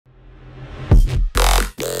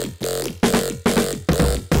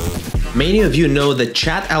Many of you know that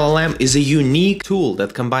ChatLLM is a unique tool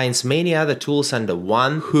that combines many other tools under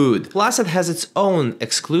one hood. Plus, it has its own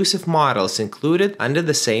exclusive models included under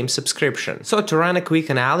the same subscription. So to run a quick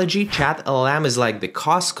analogy, ChatLLM is like the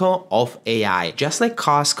Costco of AI. Just like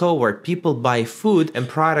Costco, where people buy food and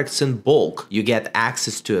products in bulk, you get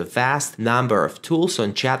access to a vast number of tools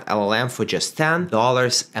on ChatLLM for just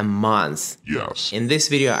 $10 a month. Yes. In this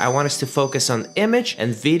video, I want us to focus on image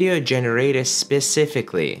and video generators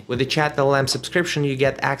specifically. With the ChatLLM subscription, you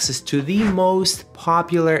get access to the most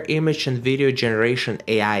popular image and video generation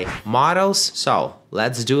AI models. So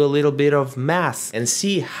let's do a little bit of math and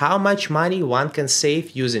see how much money one can save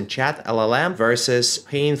using ChatLLM versus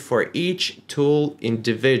paying for each tool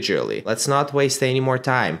individually. Let's not waste any more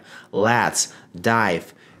time. Let's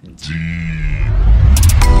dive deep.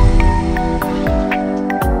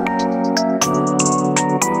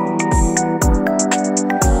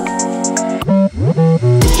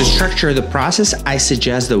 To structure the process, I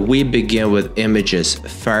suggest that we begin with images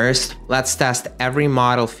first. Let's test every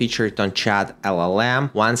model featured on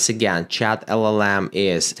ChatLLM. Once again, ChatLLM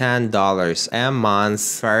is $10 a month.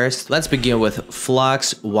 First, let's begin with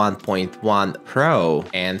FLUX 1.1 Pro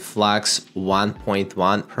and FLUX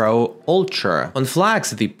 1.1 Pro Ultra. On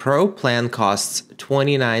FLUX, the Pro plan costs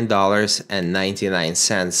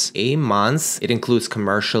 $29.99 a month. It includes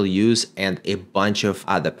commercial use and a bunch of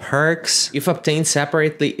other perks. If obtained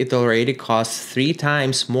separately, it already costs 3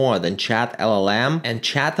 times more than ChatLLM, and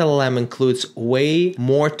ChatLLM includes way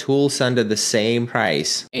more tools under the same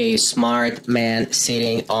price. A smart man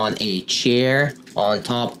sitting on a chair on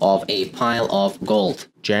top of a pile of gold.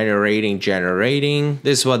 Generating.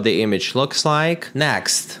 This is what the image looks like.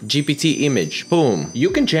 Next, GPT Image. Boom.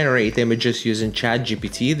 You can generate images using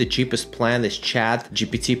ChatGPT. The cheapest plan is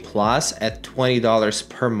ChatGPT Plus at $20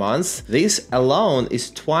 per month. This alone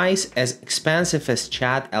is twice as expensive as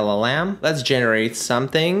ChatLLM. Let's generate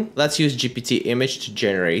something. Let's use GPT Image to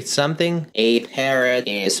generate something. A parrot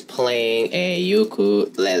is playing a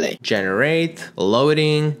ukulele. Generate,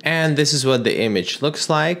 loading, and this is what the image looks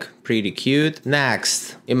like. Pretty cute.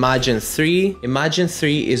 Next, Imagen 3. Imagen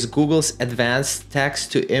 3 is Google's advanced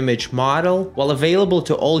text-to-image model. While available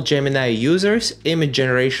to all Gemini users, image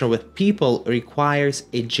generation with people requires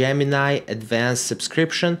a Gemini Advanced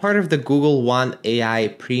subscription, part of the Google Wan AI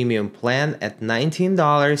premium plan at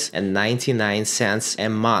 $19.99 a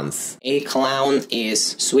month. A clown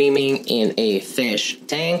is swimming in a fish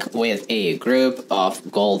tank with a group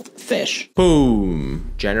of goldfish.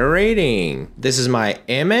 Boom. Generating. This is my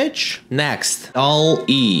image. Next,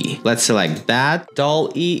 DALL-E. Let's select that.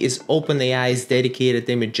 DALL-E is OpenAI's dedicated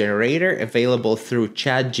image generator available through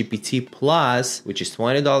ChatGPT Plus, which is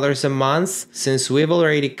 $20 a month. Since we've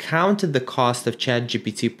already counted the cost of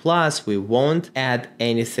ChatGPT Plus, we won't add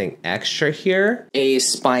anything extra here. A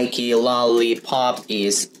spiky lollipop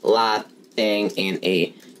is laughing in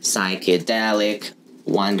a psychedelic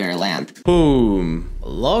wonderland. Boom.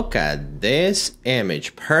 Look at this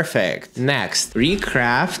image. Perfect. Next,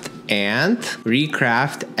 Recraft and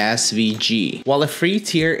Recraft SVG. While a free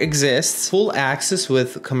tier exists, full access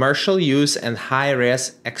with commercial use and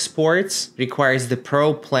high-res exports requires the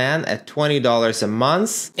Pro plan at $20 a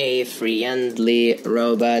month. A friendly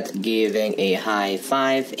robot giving a high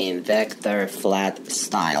five in vector flat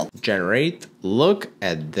style. Generate. Look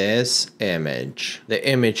at this image. The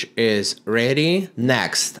image is ready.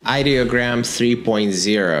 Next, Ideogram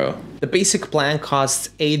 3.0. The basic plan costs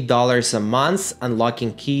 $8 a month,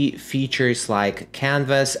 unlocking key features like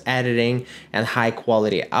canvas, editing, and high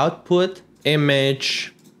quality output.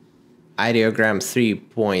 Image, Ideogram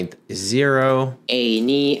 3.0. A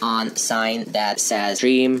neon sign that says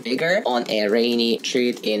 "Dream bigger" on a rainy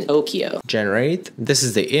street in Tokyo. Generate. This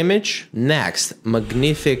is the image. Next,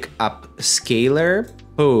 Magnific Upscaler.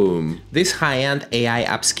 Boom. This high-end AI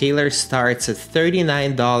upscaler starts at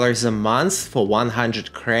 $39 a month for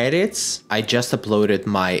 100 credits. I just uploaded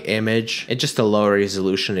my image. It's just a low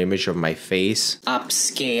resolution image of my face.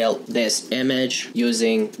 Upscale this image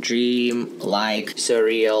using dreamlike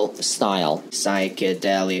surreal style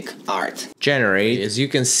psychedelic art. Generate. As you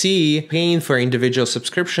can see, paying for individual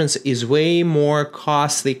subscriptions is way more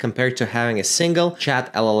costly compared to having a single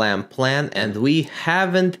ChatLLM plan, and we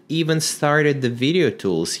haven't even started the video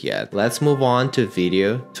tools yet. Let's move on to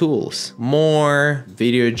video tools. More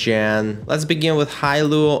video gen. Let's begin with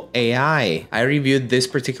Hailuo AI. I reviewed this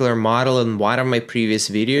particular model in one of my previous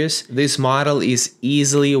videos. This model is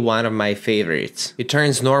easily one of my favorites. It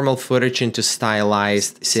turns normal footage into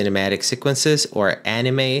stylized cinematic sequences or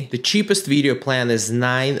anime. The cheapest video plan is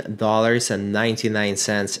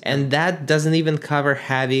 $9.99, and that doesn't even cover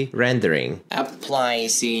heavy rendering. apply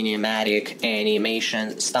cinematic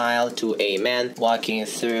animation style to a man walking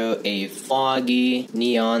through a foggy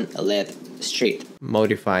neon lit street.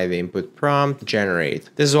 Modify the input prompt, generate.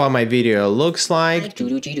 This is what my video looks like.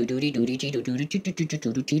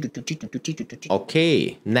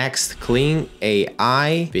 Okay, next, Kling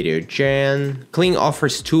AI video gen. Kling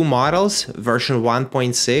offers two models, version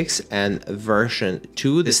 1.6 and version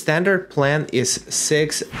 2. The standard plan is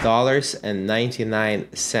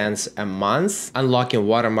 $6.99 a month, unlocking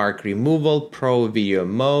watermark removal, pro video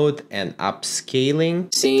mode, and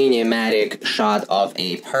upscaling. Cinematic shot of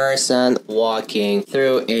a person walking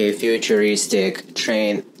through a futuristic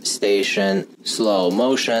train station, slow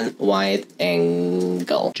motion, wide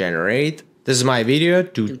angle. Generate. This is my video.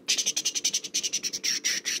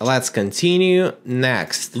 Let's continue.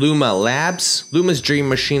 Next, Luma Labs. Luma's dream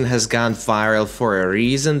machine has gone viral for a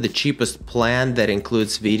reason. The cheapest plan that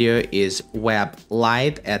includes video is Web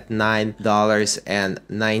Lite at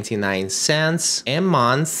 $9.99 a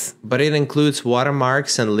month, but it includes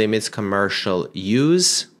watermarks and limits commercial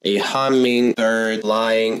use. A hummingbird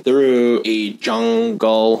flying through a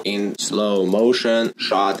jungle in slow motion,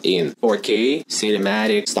 shot in 4K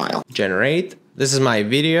cinematic style. Generate. This is my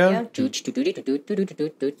video.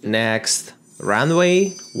 Next,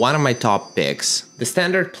 Runway, one of my top picks. The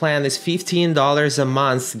standard plan is $15 a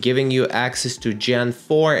month, giving you access to Gen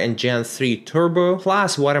 4 and Gen 3 Turbo,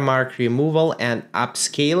 plus watermark removal and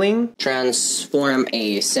upscaling. Transform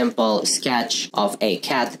a simple sketch of a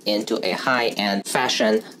cat into a high-end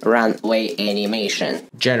fashion runway animation.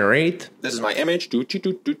 Generate. This is my image.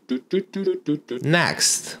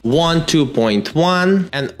 Next, Wan 2.1,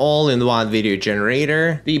 an all-in-one video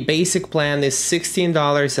generator. The basic plan is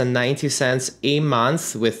 $16.90 a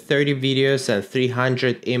month with 30 videos and 300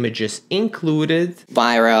 images included.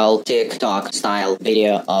 Viral TikTok style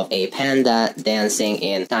video of a panda dancing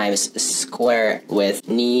in Times Square with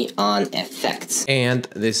neon effects. And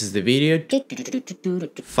this is the video.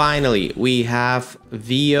 Finally, we have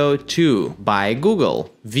Veo 2 by Google.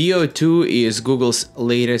 Veo 2 is Google's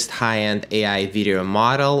latest high-end AI video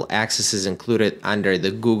model. Access is included under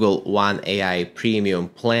the Google Wan AI premium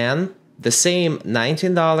plan. The same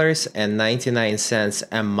 $19.99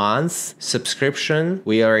 a month subscription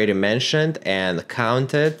we already mentioned and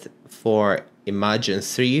counted for Imagen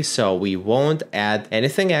 3, so we won't add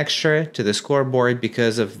anything extra to the scoreboard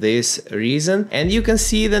because of this reason. And you can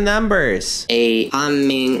see the numbers. A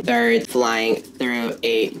hummingbird flying through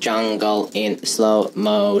a jungle in slow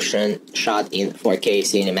motion, shot in 4K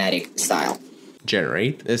cinematic style.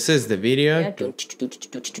 Generate. This is the video. So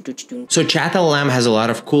ChatLLM has a lot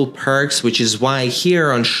of cool perks, which is why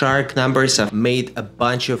here on Shark Numbers I've made a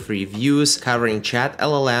bunch of reviews covering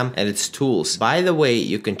ChatLLM and its tools. By the way,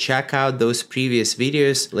 you can check out those previous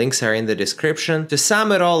videos, links are in the description. To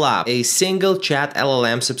sum it all up, a single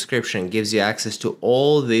ChatLLM subscription gives you access to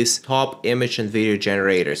all these top image and video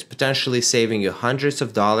generators, potentially saving you hundreds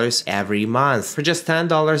of dollars every month. For just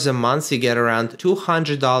 $10 a month, you get around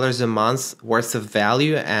 $200 a month worth of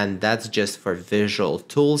value, and that's just for visual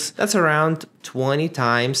tools. That's around 20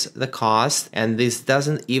 times the cost, and this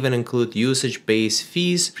doesn't even include usage-based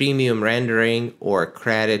fees, premium rendering, or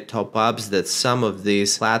credit top-ups that some of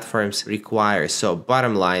these platforms require. So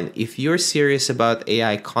bottom line, if you're serious about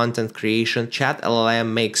AI content creation,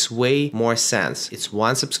 ChatLLM makes way more sense. It's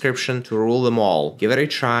one subscription to rule them all. Give it a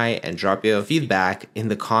try and drop your feedback in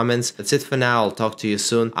the comments. That's it for now. I'll talk to you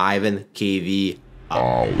soon. Ivan KV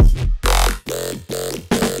out.